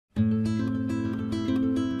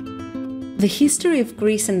The history of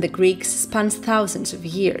Greece and the Greeks spans thousands of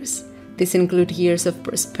years. These include years of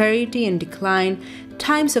prosperity and decline,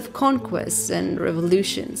 times of conquests and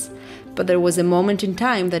revolutions. But there was a moment in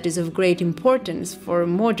time that is of great importance for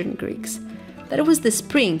modern Greeks. That was the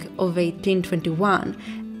spring of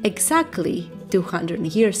 1821, exactly 200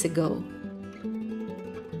 years ago.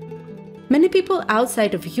 Many people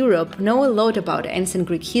outside of Europe know a lot about ancient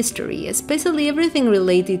Greek history, especially everything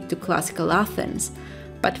related to classical Athens.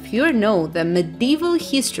 But fewer know the medieval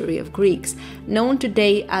history of Greeks, known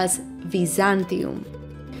today as Byzantium.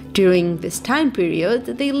 During this time period,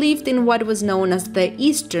 they lived in what was known as the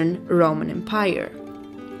Eastern Roman Empire.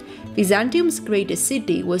 Byzantium's greatest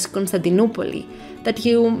city was Constantinople, that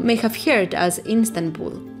you may have heard as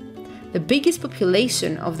Istanbul. The biggest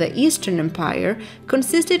population of the Eastern Empire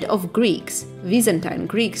consisted of Greeks, Byzantine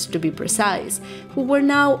Greeks to be precise, who were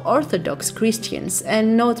now Orthodox Christians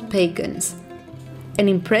and not pagans. An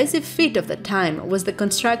impressive feat of the time was the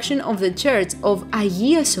construction of the church of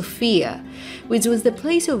Hagia Sophia, which was the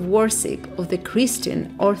place of worship of the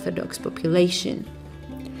Christian Orthodox population.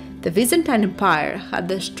 The Byzantine Empire had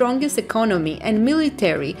the strongest economy and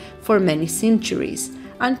military for many centuries,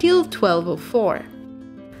 until 1204.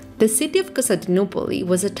 The city of Constantinople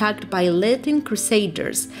was attacked by Latin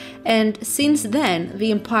crusaders, and since then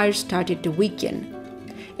the empire started to weaken.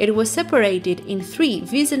 It was separated in 3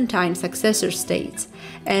 Byzantine successor states,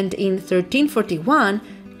 and in 1341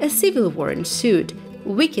 a civil war ensued,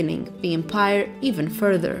 weakening the empire even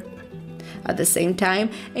further. At the same time,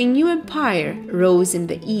 a new empire rose in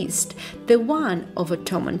the east, the one of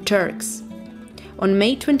Ottoman Turks. On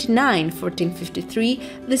May 29, 1453,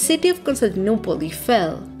 the city of Constantinople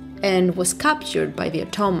fell and was captured by the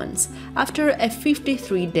Ottomans after a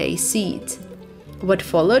 53-day siege. What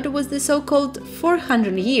followed was the so-called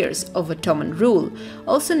 400 years of Ottoman rule,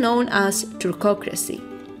 also known as Turkocracy.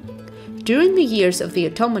 During the years of the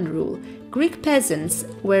Ottoman rule, Greek peasants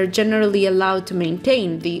were generally allowed to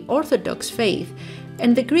maintain the Orthodox faith,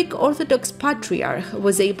 and the Greek Orthodox Patriarch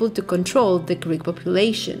was able to control the Greek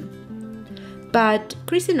population. But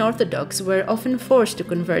Christian Orthodox were often forced to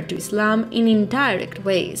convert to Islam in indirect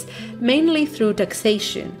ways, mainly through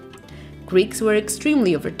taxation. Greeks were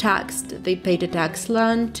extremely overtaxed. They paid a tax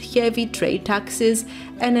land, heavy trade taxes,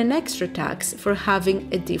 and an extra tax for having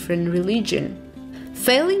a different religion.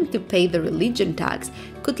 Failing to pay the religion tax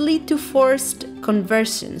could lead to forced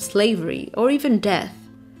conversion, slavery, or even death.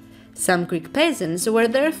 Some Greek peasants were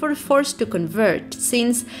therefore forced to convert,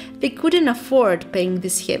 since they couldn't afford paying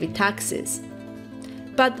these heavy taxes.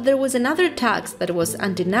 But there was another tax that was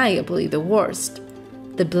undeniably the worst: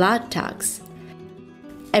 the blood tax.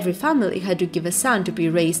 Every family had to give a son to be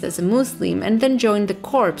raised as a Muslim and then join the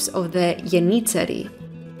corps of the Yanitsari.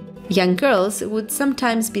 Young girls would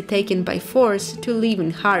sometimes be taken by force to live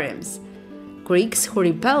in harems. Greeks who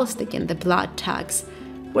rebelled against the blood tax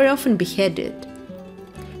were often beheaded.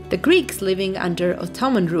 The Greeks living under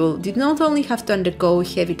Ottoman rule did not only have to undergo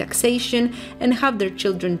heavy taxation and have their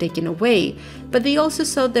children taken away, but they also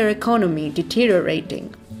saw their economy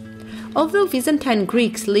deteriorating. Although Byzantine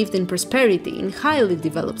Greeks lived in prosperity in highly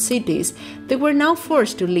developed cities, they were now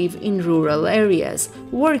forced to live in rural areas,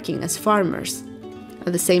 working as farmers.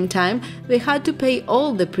 At the same time, they had to pay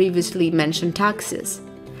all the previously mentioned taxes.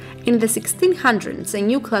 In the 1600s, a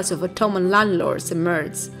new class of Ottoman landlords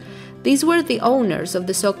emerged. These were the owners of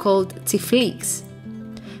the so-called tsifliks.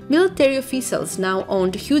 Military officials now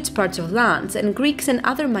owned huge parts of lands, and Greeks and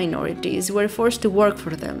other minorities were forced to work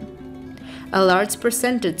for them. A large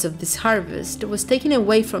percentage of this harvest was taken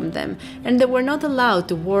away from them, and they were not allowed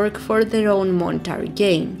to work for their own monetary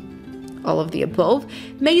gain. All of the above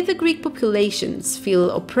made the Greek populations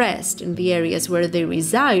feel oppressed in the areas where they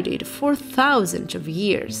resided for thousands of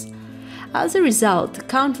years. As a result,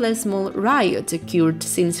 countless small riots occurred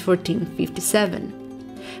since 1457.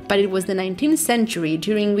 But it was the 19th century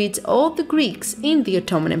during which all the Greeks in the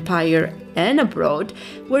Ottoman Empire and abroad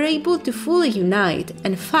were able to fully unite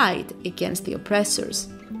and fight against the oppressors.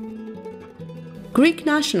 Greek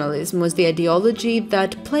nationalism was the ideology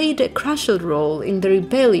that played a crucial role in the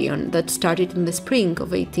rebellion that started in the spring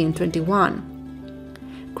of 1821.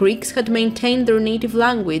 Greeks had maintained their native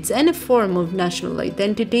language and a form of national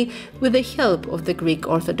identity with the help of the Greek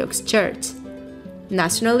Orthodox Church.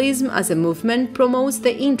 Nationalism as a movement promotes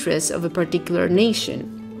the interests of a particular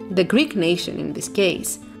nation, the Greek nation in this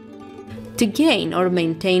case, to gain or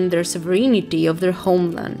maintain their sovereignty of their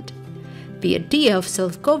homeland. The idea of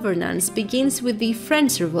self-governance begins with the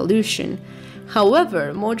French Revolution.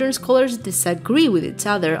 However, modern scholars disagree with each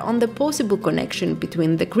other on the possible connection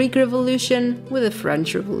between the Greek Revolution with the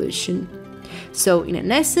French Revolution. So, in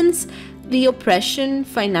an essence, The oppression,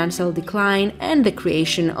 financial decline, and the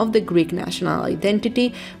creation of the Greek national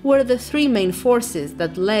identity were the three main forces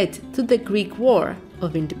that led to the Greek War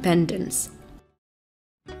of Independence.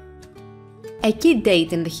 A key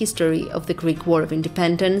date in the history of the Greek War of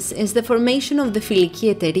Independence is the formation of the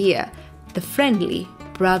Philiki Etaireia, the Friendly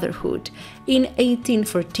Brotherhood, in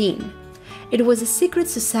 1814. It was a secret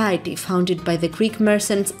society founded by the Greek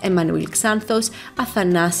merchants Emmanuel Xanthos,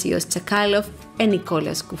 Athanasios Diakos, and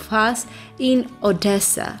Nikolaos Koufas in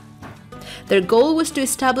Odessa. Their goal was to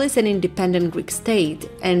establish an independent Greek state,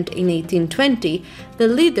 and in 1820, the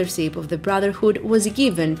leadership of the Brotherhood was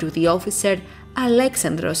given to the officer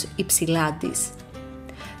Alexandros Ypsilantis.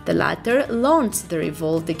 The latter launched the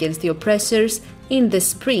revolt against the oppressors in the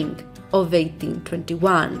spring of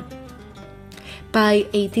 1821. By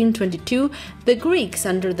 1822, the Greeks,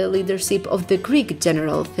 under the leadership of the Greek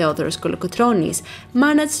general Theodoros Kolokotronis,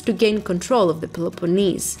 managed to gain control of the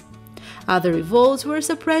Peloponnese. Other revolts were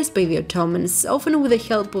suppressed by the Ottomans, often with the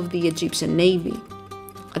help of the Egyptian navy.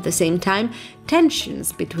 At the same time,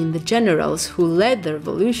 tensions between the generals who led the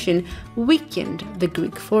revolution weakened the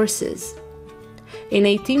Greek forces. In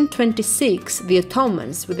 1826, the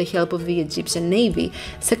Ottomans, with the help of the Egyptian navy,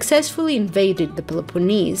 successfully invaded the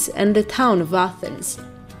Peloponnese and the town of Athens.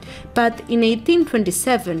 But in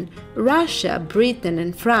 1827, Russia, Britain,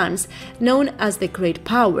 and France, known as the Great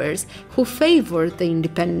Powers, who favored the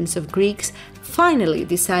independence of Greeks, finally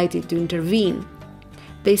decided to intervene.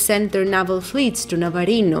 They sent their naval fleets to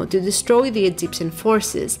Navarino to destroy the Egyptian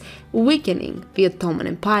forces, weakening the Ottoman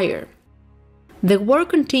Empire. The war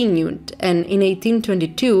continued, and in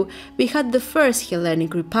 1822 we had the First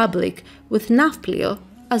Hellenic Republic, with Nafplio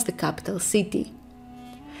as the capital city.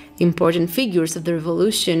 Important figures of the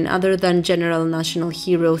revolution, other than general national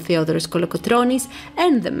hero Theodoros Kolokotronis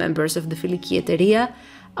and the members of the Philiki Etaireia,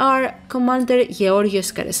 are Commander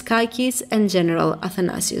Georgios Karaiskakis and General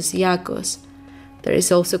Athanasios Diakos. There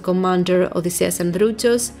is also Commander Odysseas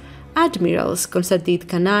Androutsos, admirals Constantine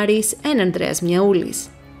Kanaris and Andreas Miaoulis.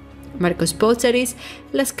 Markos Botsaris,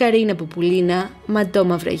 Laskarina Bouboulina, Manto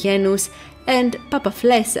Mavrogenous, and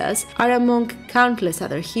Papaflessas are among countless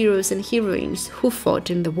other heroes and heroines who fought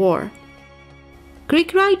in the war.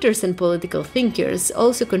 Greek writers and political thinkers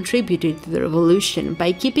also contributed to the revolution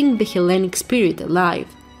by keeping the Hellenic spirit alive.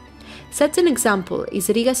 Such an example is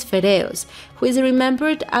Rigas Phereos, who is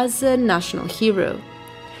remembered as a national hero.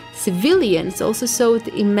 Civilians also showed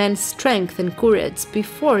immense strength and courage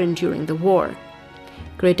before and during the war.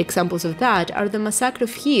 Great examples of that are the massacre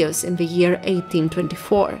of Chios in the year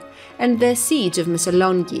 1824 and the siege of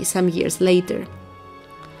Missolonghi some years later.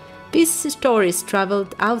 These stories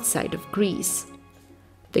traveled outside of Greece.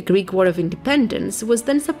 The Greek War of Independence was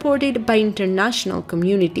then supported by an international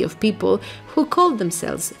community of people who called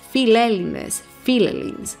themselves Philellines,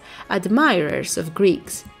 Philellines, admirers of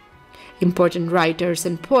Greeks. Important writers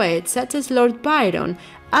and poets such as Lord Byron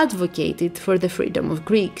advocated for the freedom of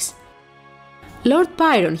Greeks. Lord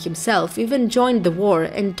Byron himself even joined the war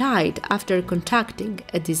and died after contracting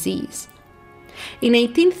a disease. In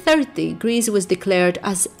 1830, Greece was declared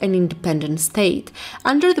as an independent state,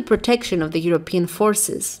 under the protection of the European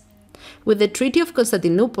forces. With the Treaty of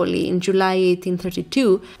Constantinople in July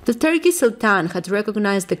 1832, the Turkish Sultan had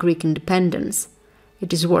recognized the Greek independence.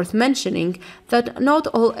 It is worth mentioning that not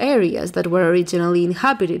all areas that were originally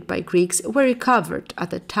inhabited by Greeks were recovered at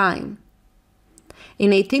the time. In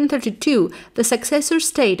 1832, the successor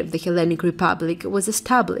state of the Hellenic Republic was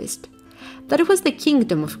established. That was the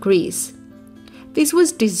Kingdom of Greece. This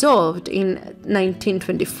was dissolved in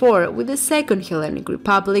 1924 with the Second Hellenic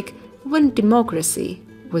Republic, when democracy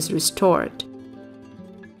was restored.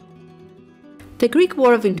 The Greek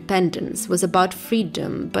War of Independence was about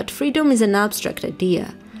freedom, but freedom is an abstract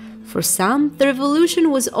idea. For some, the revolution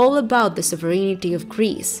was all about the sovereignty of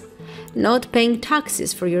Greece, not paying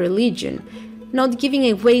taxes for your religion, not giving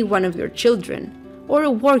away one of your children, or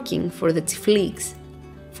working for the Tifliks.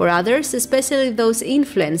 For others, especially those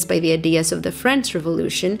influenced by the ideas of the French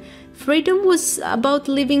Revolution, freedom was about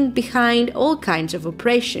leaving behind all kinds of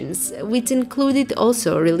oppressions, which included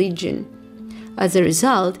also religion. As a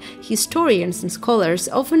result, historians and scholars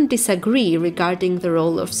often disagree regarding the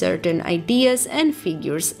role of certain ideas and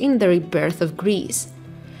figures in the rebirth of Greece.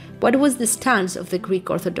 What was the stance of the Greek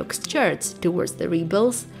Orthodox Church towards the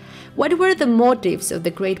rebels? What were the motives of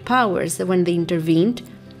the great powers when they intervened?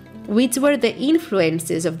 Which were the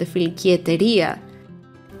influences of the Philiki Etaireia?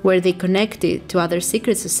 Were they connected to other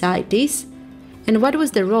secret societies? And what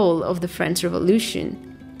was the role of the French Revolution?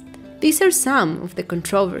 These are some of the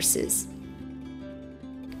controversies.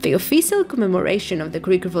 The official commemoration of the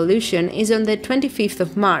Greek Revolution is on the 25th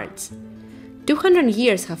of March. 200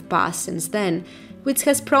 years have passed since then, which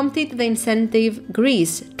has prompted the incentive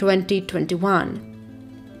Greece 2021.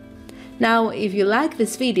 Now, if you like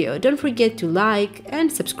this video, don't forget to like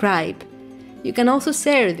and subscribe. You can also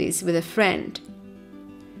share this with a friend.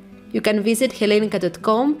 You can visit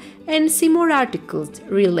helinika.com and see more articles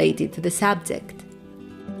related to the subject.